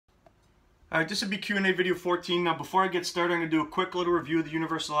Alright, this would be Q&A video 14. Now before I get started, I'm going to do a quick little review of the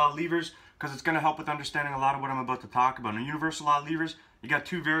universal law of levers because it's going to help with understanding a lot of what I'm about to talk about. In universal law of levers, you got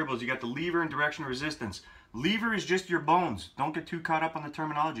two variables. You got the lever and direction of resistance. Lever is just your bones. Don't get too caught up on the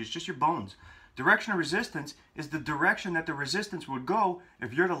terminology. It's just your bones. Direction of resistance is the direction that the resistance would go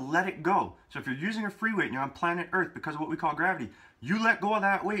if you're to let it go. So if you're using a free weight and you're on planet Earth because of what we call gravity, you let go of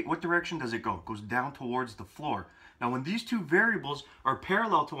that weight, what direction does it go? It goes down towards the floor. Now when these two variables are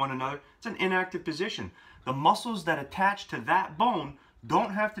parallel to one another, it's an inactive position. The muscles that attach to that bone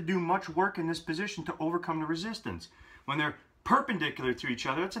don't have to do much work in this position to overcome the resistance. When they're perpendicular to each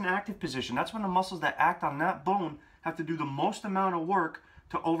other, it's an active position. That's when the muscles that act on that bone have to do the most amount of work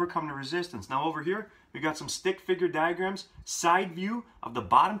to overcome the resistance. Now over here, we got some stick figure diagrams, side view of the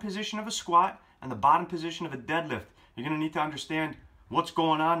bottom position of a squat and the bottom position of a deadlift. You're going to need to understand what's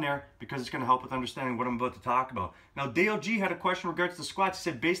going on there because it's going to help with understanding what I'm about to talk about. Now Dale G had a question in regards to squats. He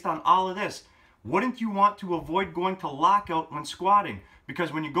said, based on all of this, wouldn't you want to avoid going to lockout when squatting?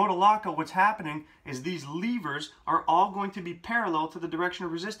 Because when you go to lockout, what's happening is these levers are all going to be parallel to the direction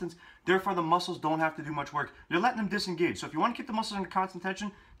of resistance. Therefore, the muscles don't have to do much work. You're letting them disengage. So if you want to keep the muscles under constant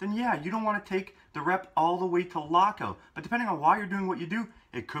tension, then yeah, you don't want to take the rep all the way to lockout. But depending on why you're doing what you do,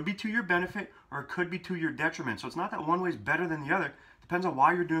 it could be to your benefit or it could be to your detriment. So it's not that one way is better than the other. It depends on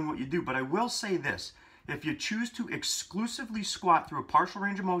why you're doing what you do. But I will say this. If you choose to exclusively squat through a partial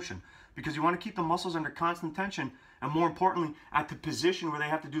range of motion because you want to keep the muscles under constant tension, and more importantly, at the position where they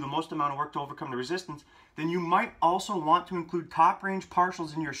have to do the most amount of work to overcome the resistance, then you might also want to include top range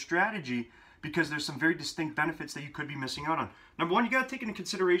partials in your strategy because there's some very distinct benefits that you could be missing out on. Number one, you got to take into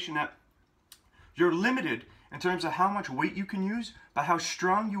consideration that you're limited in terms of how much weight you can use by how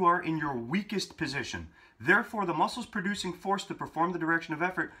strong you are in your weakest position. Therefore, the muscles producing force to perform the direction of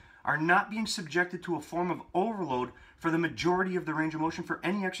effort are not being subjected to a form of overload for the majority of the range of motion for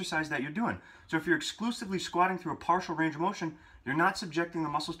any exercise that you're doing. So if you're exclusively squatting through a partial range of motion, you're not subjecting the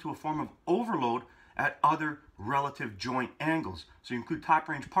muscles to a form of overload at other relative joint angles. So you include top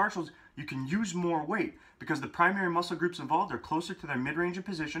range partials, you can use more weight because the primary muscle groups involved are closer to their mid-range of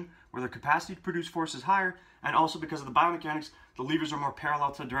position where their capacity to produce force is higher, and also because of the biomechanics, the levers are more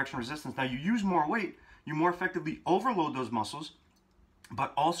parallel to the direction of resistance. Now you use more weight, you more effectively overload those muscles,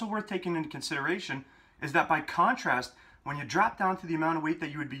 but also worth taking into consideration is that by contrast, when you drop down to the amount of weight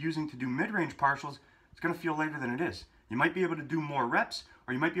that you would be using to do mid-range partials, it's going to feel lighter than it is. You might be able to do more reps,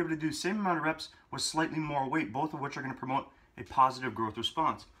 or you might be able to do the same amount of reps with slightly more weight, both of which are going to promote a positive growth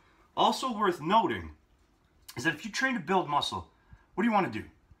response. Also worth noting is that if you train to build muscle, what do you want to do?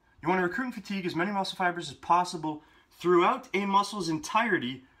 You want to recruit and fatigue as many muscle fibers as possible throughout a muscle's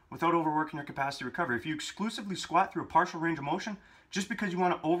entirety without overworking your capacity recovery. If you exclusively squat through a partial range of motion, just because you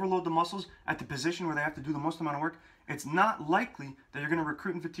want to overload the muscles at the position where they have to do the most amount of work, it's not likely that you're going to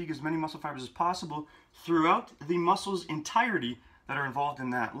recruit and fatigue as many muscle fibers as possible throughout the muscle's entirety that are involved in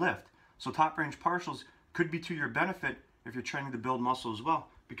that lift. So top range partials could be to your benefit if you're training to build muscle as well,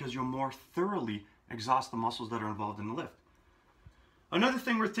 because you'll more thoroughly exhaust the muscles that are involved in the lift. Another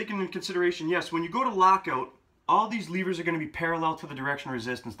thing worth taking into consideration, yes, when you go to lockout, all these levers are going to be parallel to the direction of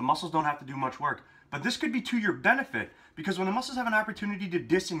resistance. The muscles don't have to do much work. But this could be to your benefit because when the muscles have an opportunity to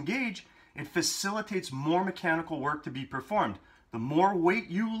disengage, it facilitates more mechanical work to be performed. The more weight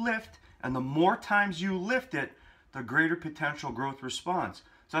you lift and the more times you lift it, the greater potential growth response.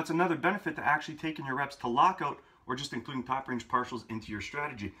 So that's another benefit to actually taking your reps to lockout or just including top range partials into your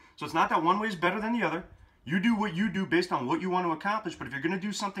strategy. So it's not that one way is better than the other. You do what you do based on what you want to accomplish, but if you're going to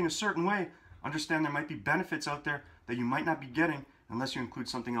do something a certain way, understand there might be benefits out there that you might not be getting unless you include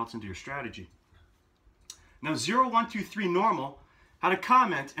something else into your strategy. Now 0123normal had a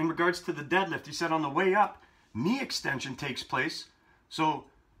comment in regards to the deadlift. He said on the way up, knee extension takes place. So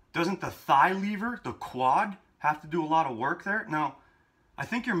doesn't the thigh lever, the quad, have to do a lot of work there? Now, I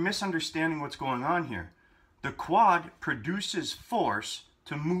think you're misunderstanding what's going on here. The quad produces force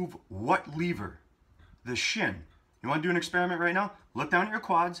to move what lever? The shin. You want to do an experiment right now? Look down at your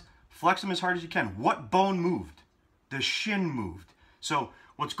quads, flex them as hard as you can. What bone moved? The shin moved. So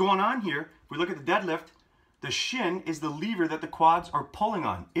what's going on here, if we look at the deadlift, the shin is the lever that the quads are pulling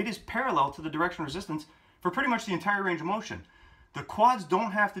on. It is parallel to the direction of resistance for pretty much the entire range of motion. The quads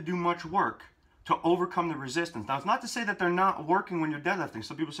don't have to do much work to overcome the resistance. Now, it's not to say that they're not working when you're deadlifting.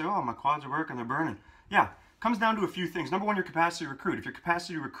 Some people say, oh, my quads are working, they're burning. Yeah, it comes down to a few things. Number one, your capacity to recruit. If your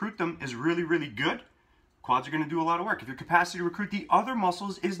capacity to recruit them is really, really good, quads are going to do a lot of work. If your capacity to recruit the other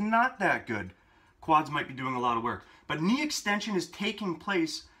muscles is not that good, quads might be doing a lot of work. But knee extension is taking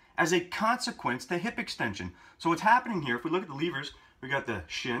place as a consequence to hip extension. So what's happening here, if we look at the levers, we got the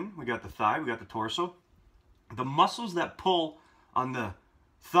shin, we got the thigh, we got the torso. The muscles that pull on the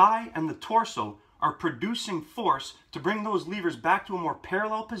thigh and the torso are producing force to bring those levers back to a more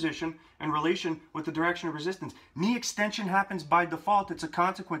parallel position in relation with the direction of resistance. Knee extension happens by default. It's a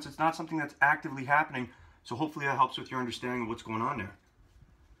consequence. It's not something that's actively happening. So hopefully that helps with your understanding of what's going on there.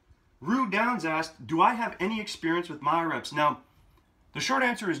 RewDowns asked, do I have any experience with myoreps? Now, the short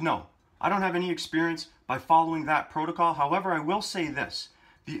answer is no. I don't have any experience by following that protocol. However, I will say this.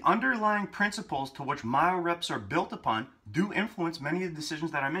 The underlying principles to which myoreps are built upon do influence many of the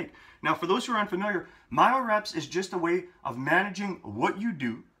decisions that I make. Now, for those who are unfamiliar, myoreps is just a way of managing what you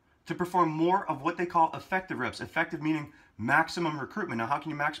do to perform more of what they call effective reps. Effective meaning maximum recruitment. Now, how can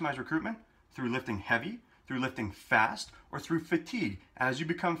you maximize recruitment? Through lifting heavy, through lifting fast, or through fatigue. As you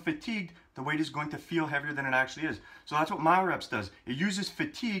become fatigued, the weight is going to feel heavier than it actually is. So that's what myoreps does. It uses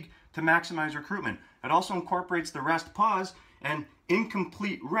fatigue to maximize recruitment. It also incorporates the rest pause and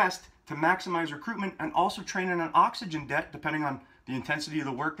incomplete rest to maximize recruitment, and also train in an oxygen debt depending on the intensity of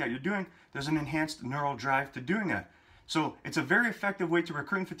the work that you're doing. There's an enhanced neural drive to doing that. So it's a very effective way to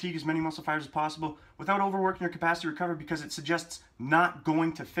recruit and fatigue as many muscle fibers as possible without overworking your capacity to recover, because it suggests not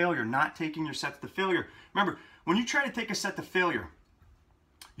going to failure, not taking your sets to failure. Remember, when you try to take a set to failure,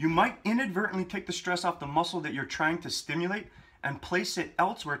 you might inadvertently take the stress off the muscle that you're trying to stimulate and place it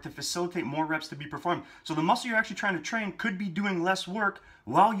elsewhere to facilitate more reps to be performed. So the muscle you're actually trying to train could be doing less work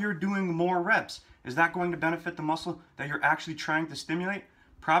while you're doing more reps. Is that going to benefit the muscle that you're actually trying to stimulate?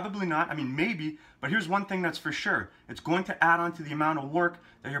 Probably not. I mean, maybe, but here's one thing that's for sure. It's going to add on to the amount of work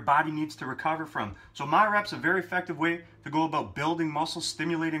that your body needs to recover from. So myoreps, a very effective way to go about building muscle,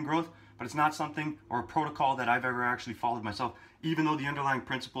 stimulating growth, but it's not something or a protocol that I've ever actually followed myself, even though the underlying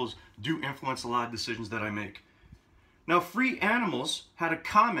principles do influence a lot of decisions that I make. Now, Free Animals had a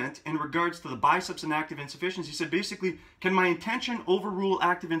comment in regards to the biceps and active insufficiency. He said, basically, can my intention overrule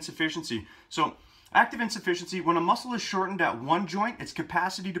active insufficiency? So, active insufficiency, when a muscle is shortened at one joint, its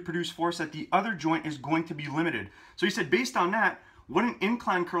capacity to produce force at the other joint is going to be limited. So he said, based on that, wouldn't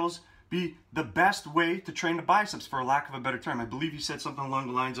incline curls be the best way to train the biceps, for lack of a better term? I believe he said something along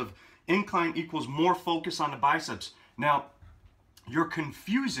the lines of incline equals more focus on the biceps. Now, you're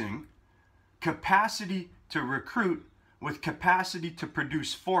confusing capacity to recruit with capacity to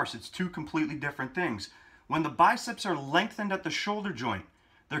produce force. It's two completely different things. When the biceps are lengthened at the shoulder joint,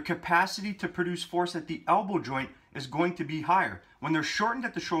 their capacity to produce force at the elbow joint is going to be higher. When they're shortened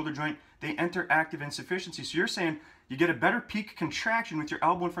at the shoulder joint, they enter active insufficiency. So you're saying you get a better peak contraction with your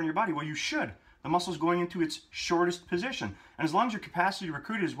elbow in front of your body. Well, you should. The muscle's going into its shortest position. And as long as your capacity to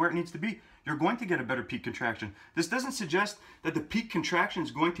recruit is where it needs to be, you're going to get a better peak contraction. This doesn't suggest that the peak contraction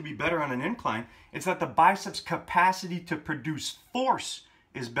is going to be better on an incline. It's that the biceps' capacity to produce force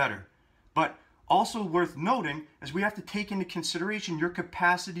is better. But also worth noting is we have to take into consideration your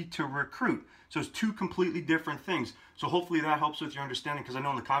capacity to recruit. So it's two completely different things. So hopefully that helps with your understanding, because I know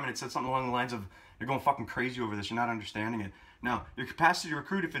in the comment it said something along the lines of, you're going fucking crazy over this, you're not understanding it. Now, your capacity to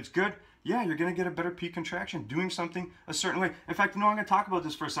recruit, if it's good, yeah, you're going to get a better peak contraction doing something a certain way. In fact, I'm going to talk about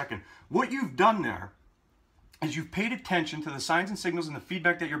this for a second. What you've done there is you've paid attention to the signs and signals and the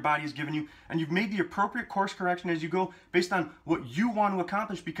feedback that your body has given you, and you've made the appropriate course correction as you go based on what you want to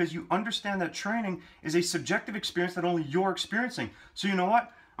accomplish, because you understand that training is a subjective experience that only you're experiencing. So you know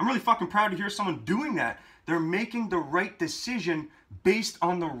what? I'm really fucking proud to hear someone doing that. They're making the right decision based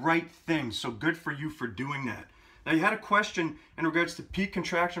on the right things. So good for you for doing that. Now, you had a question in regards to peak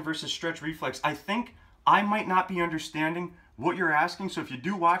contraction versus stretch reflex. I think I might not be understanding what you're asking. So if you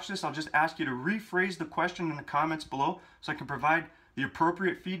do watch this, I'll just ask you to rephrase the question in the comments below so I can provide the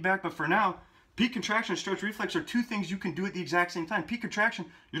appropriate feedback. But for now, peak contraction and stretch reflex are two things you can do at the exact same time. Peak contraction,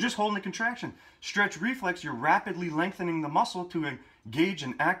 you're just holding the contraction. Stretch reflex, you're rapidly lengthening the muscle to engage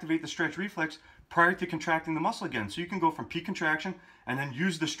and activate the stretch reflex prior to contracting the muscle again. So you can go from peak contraction and then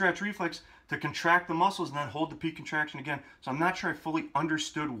use the stretch reflex to contract the muscles and then hold the peak contraction again. So I'm not sure I fully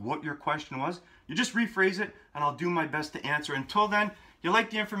understood what your question was. You just rephrase it and I'll do my best to answer. Until then, you like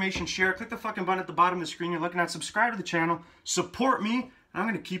the information, share it. Click the fucking button at the bottom of the screen you're looking at. Subscribe to the channel. Support me. And I'm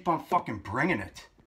going to keep on fucking bringing it.